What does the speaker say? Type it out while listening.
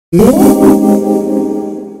Here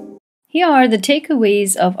are the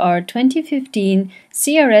takeaways of our 2015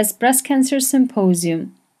 CRS Breast Cancer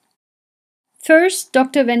Symposium. First,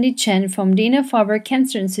 Dr. Wendy Chen from Dana-Farber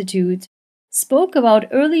Cancer Institute spoke about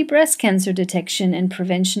early breast cancer detection and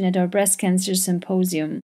prevention at our Breast Cancer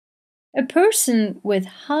Symposium. A person with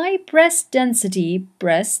high breast density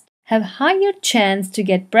breasts have higher chance to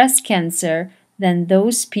get breast cancer than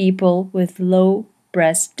those people with low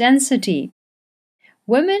breast density.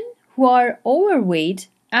 Women who are overweight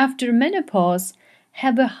after menopause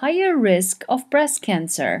have a higher risk of breast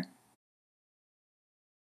cancer.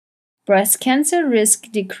 Breast cancer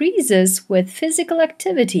risk decreases with physical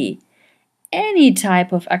activity. Any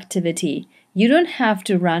type of activity. You don't have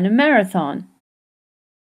to run a marathon.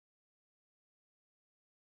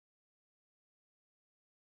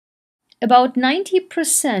 About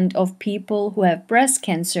 90% of people who have breast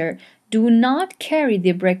cancer do not carry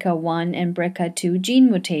the BRCA1 and BRCA2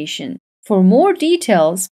 gene mutation. For more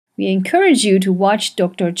details, we encourage you to watch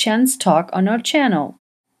Dr. Chen's talk on our channel.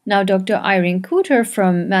 Now, Dr. Irene Kuter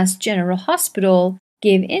from Mass General Hospital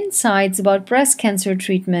gave insights about breast cancer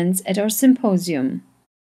treatments at our symposium.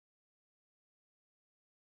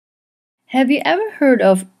 Have you ever heard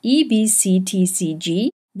of EBCTCG?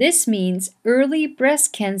 This means Early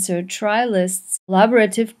Breast Cancer Trialists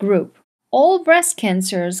Collaborative Group. All breast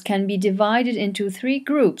cancers can be divided into 3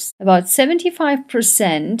 groups. About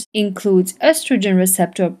 75% includes estrogen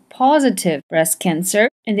receptor positive breast cancer,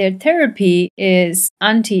 and their therapy is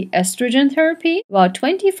anti-estrogen therapy. About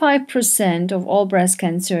 25% of all breast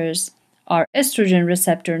cancers are estrogen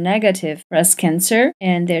receptor negative breast cancer,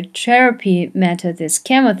 and their therapy method is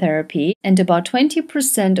chemotherapy, and about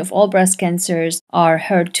 20% of all breast cancers are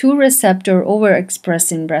HER2 receptor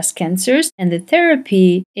overexpressing breast cancers, and the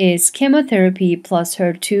therapy is chemotherapy plus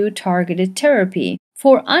HER2 targeted therapy.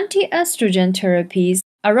 For anti-estrogen therapies,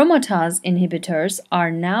 aromatase inhibitors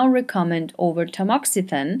are now recommended over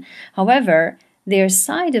tamoxifen. However, their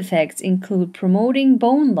side effects include promoting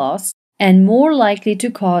bone loss and more likely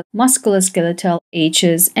to cause musculoskeletal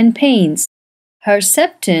aches and pains.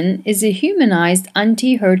 Herceptin is a humanized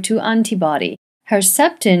anti-HER2 antibody.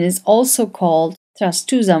 Herceptin is also called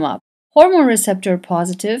trastuzumab. Hormone receptor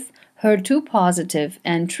positive, HER2 positive,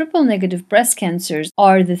 and triple-negative breast cancers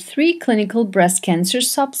are the 3 clinical breast cancer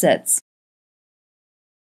subsets.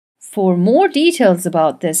 For more details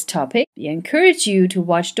about this topic, we encourage you to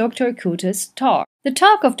watch Dr. Kuter's talk. The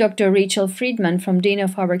talk of Dr. Rachel Freedman from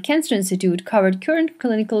Dana-Farber Cancer Institute covered current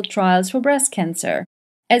clinical trials for breast cancer.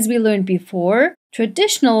 As we learned before,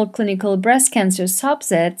 traditional clinical breast cancer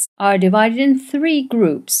subsets are divided in 3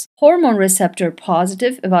 groups. Hormone receptor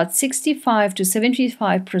positive, about 65 to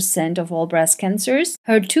 75% of all breast cancers.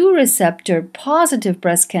 HER2 receptor positive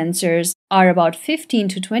breast cancers are about 15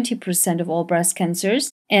 to 20% of all breast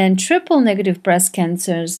cancers. And triple negative breast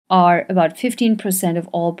cancers are about 15% of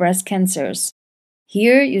all breast cancers.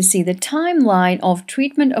 Here you see the timeline of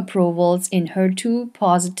treatment approvals in HER2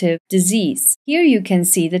 positive disease. Here you can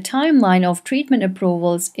see the timeline of treatment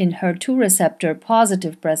approvals in HER2 receptor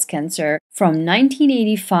positive breast cancer from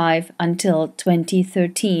 1985 until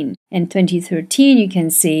 2013. In 2013, you can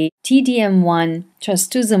see TDM1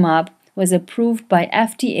 trastuzumab was approved by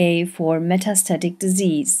FDA for metastatic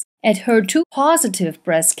disease. At HER2 positive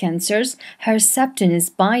breast cancers, Herceptin is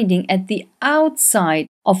binding at the outside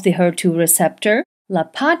of the HER2 receptor.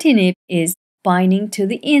 Lapatinib is binding to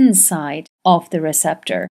the inside of the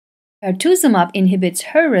receptor. Trastuzumab inhibits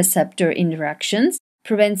HER receptor interactions,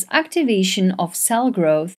 prevents activation of cell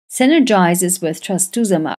growth, synergizes with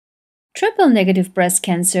trastuzumab. Triple-negative breast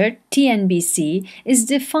cancer, TNBC, is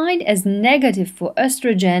defined as negative for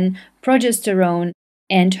estrogen, progesterone,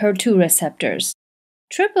 and HER2 receptors.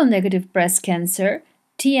 Triple-negative breast cancer,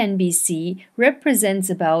 TNBC, represents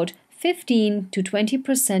about 15 to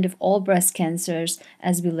 20% of all breast cancers,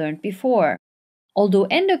 as we learned before. Although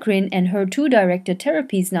endocrine and HER2-directed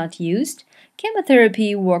therapy is not used,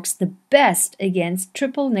 chemotherapy works the best against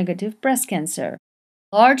triple-negative breast cancer.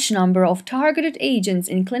 A large number of targeted agents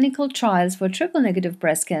in clinical trials for triple-negative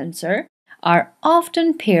breast cancer are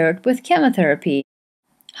often paired with chemotherapy.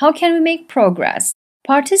 How can we make progress?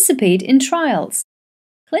 Participate in trials.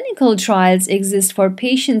 Clinical trials exist for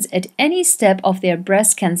patients at any step of their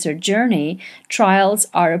breast cancer journey. Trials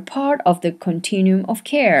are a part of the continuum of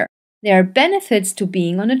care. There are benefits to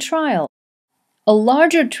being on a trial. A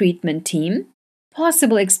larger treatment team,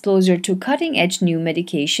 possible exposure to cutting-edge new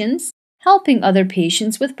medications, helping other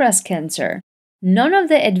patients with breast cancer. None of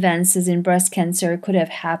the advances in breast cancer could have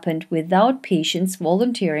happened without patients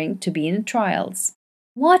volunteering to be in trials.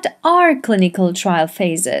 What are clinical trial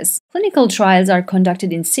phases? Clinical trials are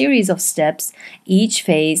conducted in series of steps. Each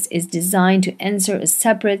phase is designed to answer a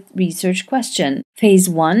separate research question. Phase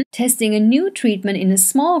 1, testing a new treatment in a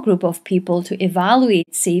small group of people to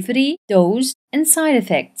evaluate safety, dose, and side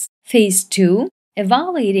effects. Phase 2,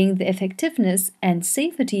 evaluating the effectiveness and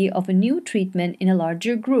safety of a new treatment in a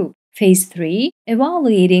larger group. Phase 3,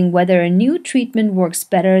 evaluating whether a new treatment works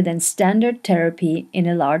better than standard therapy in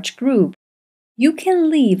a large group. You can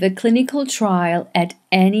leave a clinical trial at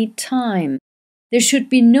any time. There should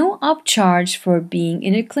be no upcharge for being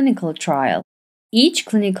in a clinical trial. Each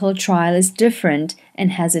clinical trial is different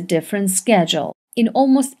and has a different schedule. In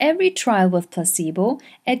almost every trial with placebo,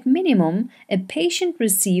 at minimum, a patient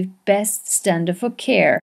received best standard of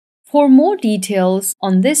care. For more details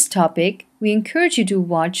on this topic, we encourage you to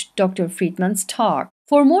watch Dr. Freedman's talk.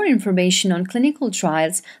 For more information on clinical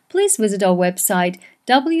trials, please visit our website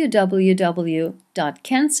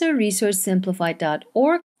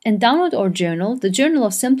www.cancerresearchsimplified.org and download our journal, the Journal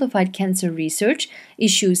of Simplified Cancer Research,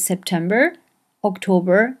 issues September,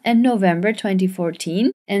 October, and November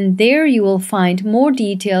 2014, and there you will find more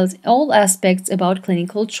details, all aspects about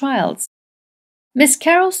clinical trials. Ms.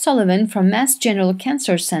 Carol Sullivan from Mass General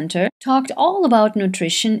Cancer Center talked all about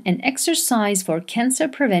nutrition and exercise for cancer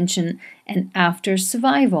prevention and after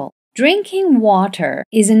survival. Drinking water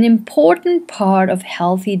is an important part of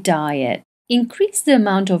healthy diet. Increase the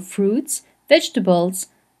amount of fruits, vegetables,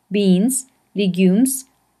 beans, legumes,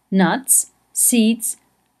 nuts, seeds,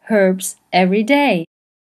 herbs every day.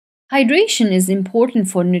 Hydration is important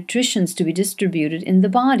for nutrition to be distributed in the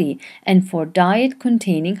body and for diet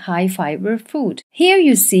containing high fiber food. Here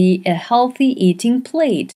you see a healthy eating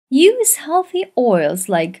plate. Use healthy oils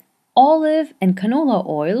like olive and canola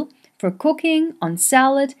oil for cooking, on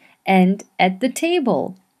salad, and at the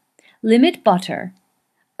table. Limit butter.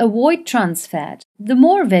 Avoid trans fat. The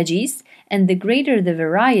more veggies and the greater the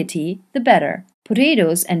variety, the better.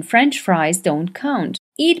 Potatoes and French fries don't count.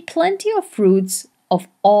 Eat plenty of fruits of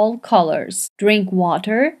all colors. Drink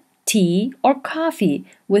water, tea, or coffee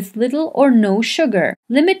with little or no sugar.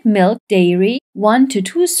 Limit milk, dairy, 1 to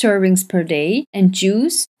 2 servings per day, and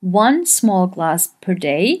juice, 1 small glass per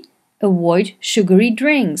day. Avoid sugary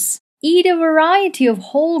drinks. Eat a variety of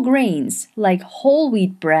whole grains like whole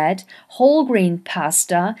wheat bread, whole grain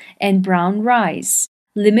pasta, and brown rice.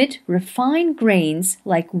 Limit refined grains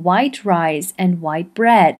like white rice and white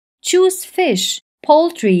bread. Choose fish,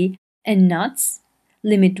 poultry, and nuts.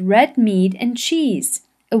 Limit red meat and cheese.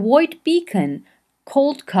 Avoid bacon,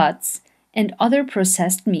 cold cuts, and other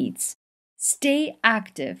processed meats. Stay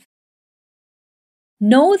active.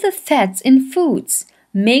 Know the fats in foods.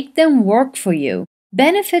 Make them work for you.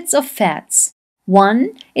 Benefits of fats.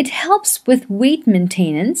 1. It helps with weight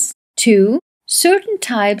maintenance. 2. Certain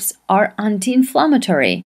types are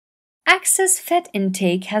anti-inflammatory. Excess fat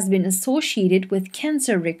intake has been associated with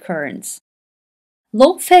cancer recurrence.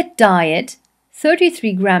 Low-fat diet,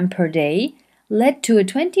 33 grams per day, led to a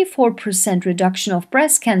 24% reduction of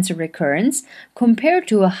breast cancer recurrence compared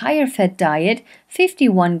to a higher fat diet,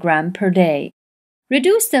 51 grams per day.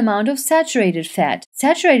 Reduce the amount of saturated fat.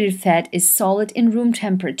 Saturated fat is solid in room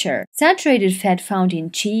temperature. Saturated fat found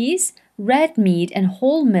in cheese, red meat and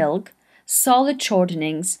whole milk, solid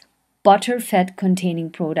shortenings, butter fat containing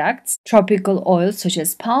products, tropical oils such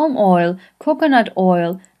as palm oil, coconut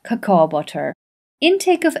oil, cacao butter.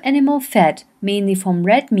 Intake of animal fat, mainly from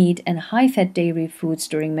red meat and high-fat dairy foods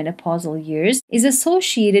during menopausal years, is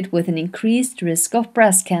associated with an increased risk of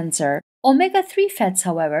breast cancer. Omega-3 fats,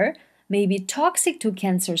 however, may be toxic to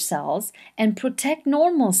cancer cells and protect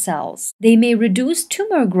normal cells. They may reduce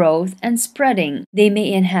tumor growth and spreading. They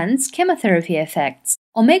may enhance chemotherapy effects.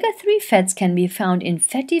 Omega-3 fats can be found in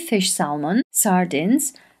fatty fish salmon,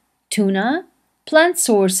 sardines, tuna, plant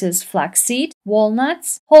sources flaxseed,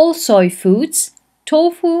 walnuts, whole soy foods,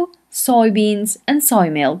 tofu, soybeans, and soy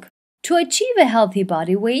milk. To achieve a healthy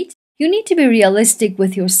body weight, you need to be realistic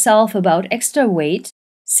with yourself about extra weight,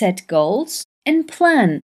 set goals, and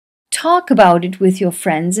plan. Talk about it with your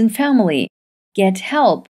friends and family. Get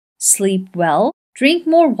help, sleep well, drink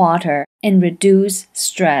more water, and reduce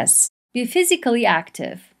stress. Be physically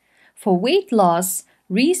active. For weight loss,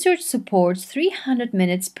 research supports 300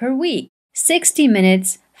 minutes per week, 60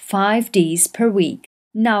 minutes, 5 days per week.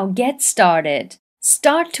 Now get started.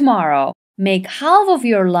 Start tomorrow. Make half of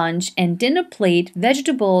your lunch and dinner plate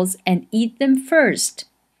vegetables and eat them first.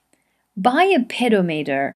 Buy a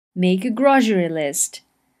pedometer. Make a grocery list.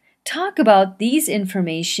 Talk about these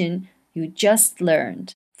information you just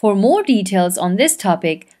learned. For more details on this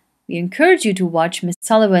topic, we encourage you to watch Ms.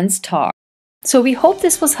 Sullivan's talk. So we hope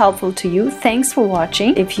this was helpful to you. Thanks for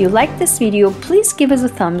watching. If you liked this video, please give us a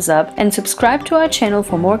thumbs up and subscribe to our channel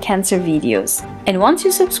for more cancer videos. And once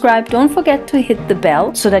you subscribe, don't forget to hit the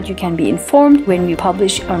bell so that you can be informed when we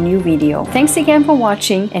publish our new video. Thanks again for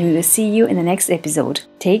watching, and we will see you in the next episode.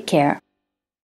 Take care.